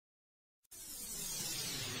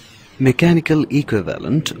Mechanical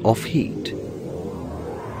equivalent of heat.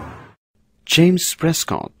 James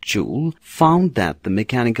Prescott Joule found that the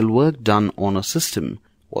mechanical work done on a system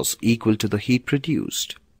was equal to the heat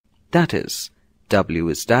produced. That is, W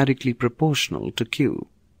is directly proportional to Q,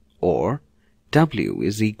 or W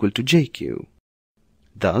is equal to JQ.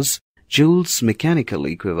 Thus, Joule's mechanical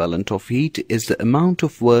equivalent of heat is the amount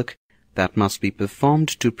of work that must be performed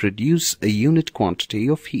to produce a unit quantity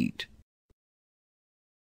of heat.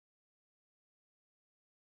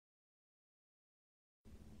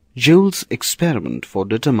 Joule's experiment for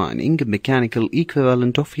determining mechanical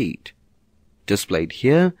equivalent of heat. Displayed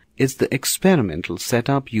here is the experimental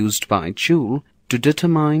setup used by Joule to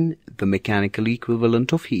determine the mechanical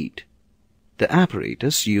equivalent of heat. The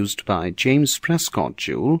apparatus used by James Prescott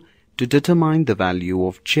Joule to determine the value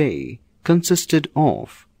of J consisted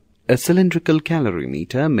of a cylindrical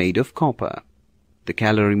calorimeter made of copper. The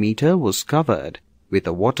calorimeter was covered with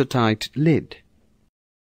a watertight lid.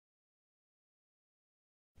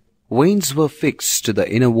 Vanes were fixed to the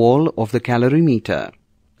inner wall of the calorimeter.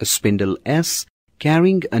 A spindle S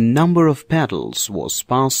carrying a number of paddles was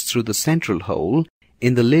passed through the central hole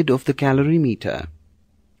in the lid of the calorimeter.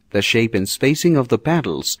 The shape and spacing of the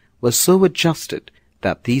paddles were so adjusted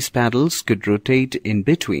that these paddles could rotate in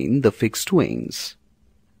between the fixed vanes.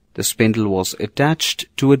 The spindle was attached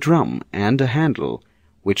to a drum and a handle,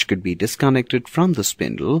 which could be disconnected from the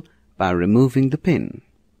spindle by removing the pin.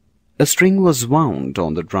 A string was wound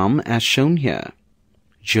on the drum as shown here.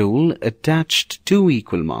 Joule attached two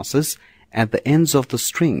equal masses at the ends of the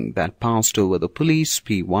string that passed over the pulleys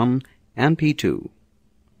P1 and P2.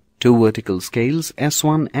 Two vertical scales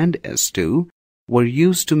S1 and S2 were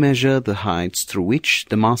used to measure the heights through which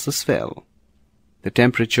the masses fell. The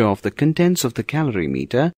temperature of the contents of the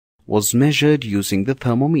calorimeter was measured using the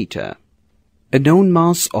thermometer. A known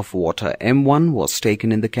mass of water M1 was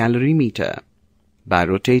taken in the calorimeter. By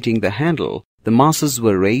rotating the handle, the masses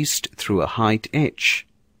were raised through a height h.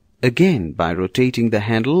 Again, by rotating the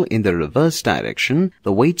handle in the reverse direction,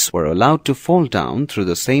 the weights were allowed to fall down through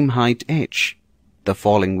the same height h. The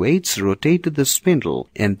falling weights rotated the spindle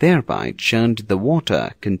and thereby churned the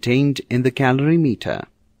water contained in the calorimeter.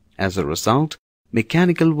 As a result,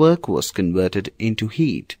 mechanical work was converted into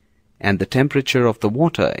heat, and the temperature of the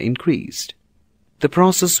water increased. The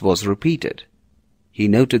process was repeated. He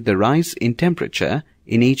noted the rise in temperature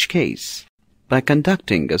in each case. By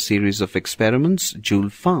conducting a series of experiments, Joule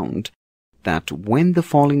found that when the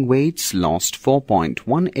falling weights lost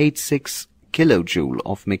 4.186 kilojoule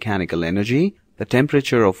of mechanical energy, the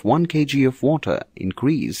temperature of 1 kg of water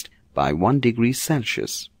increased by 1 degree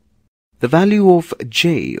Celsius. The value of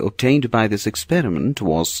J obtained by this experiment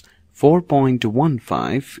was 4.15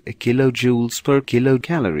 kilojoules per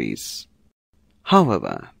kilocalories.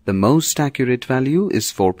 However, the most accurate value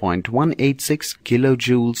is 4.186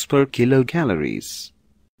 kilojoules per kilocalories.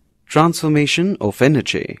 Transformation of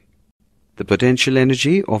energy. The potential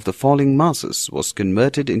energy of the falling masses was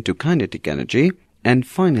converted into kinetic energy and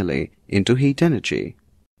finally into heat energy.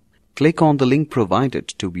 Click on the link provided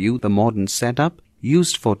to view the modern setup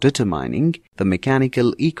used for determining the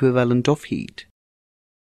mechanical equivalent of heat.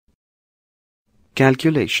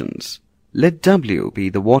 Calculations. Let W be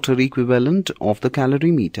the water equivalent of the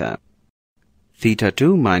calorimeter. Theta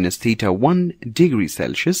 2 minus theta 1 degree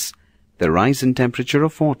Celsius, the rise in temperature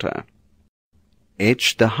of water.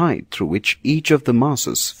 H the height through which each of the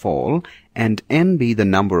masses fall, and N be the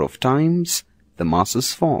number of times the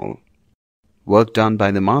masses fall. Work done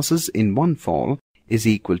by the masses in one fall is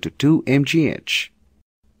equal to 2 mgh.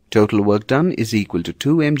 Total work done is equal to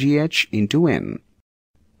 2 mgh into N.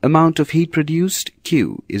 Amount of heat produced,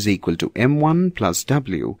 Q, is equal to M1 plus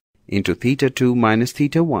W into theta 2 minus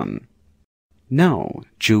theta 1. Now,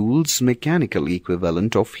 Joule's mechanical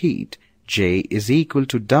equivalent of heat, J, is equal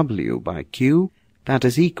to W by Q, that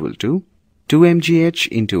is equal to 2 mgh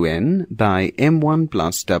into N by M1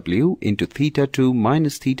 plus W into theta 2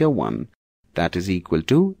 minus theta 1, that is equal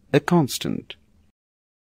to a constant.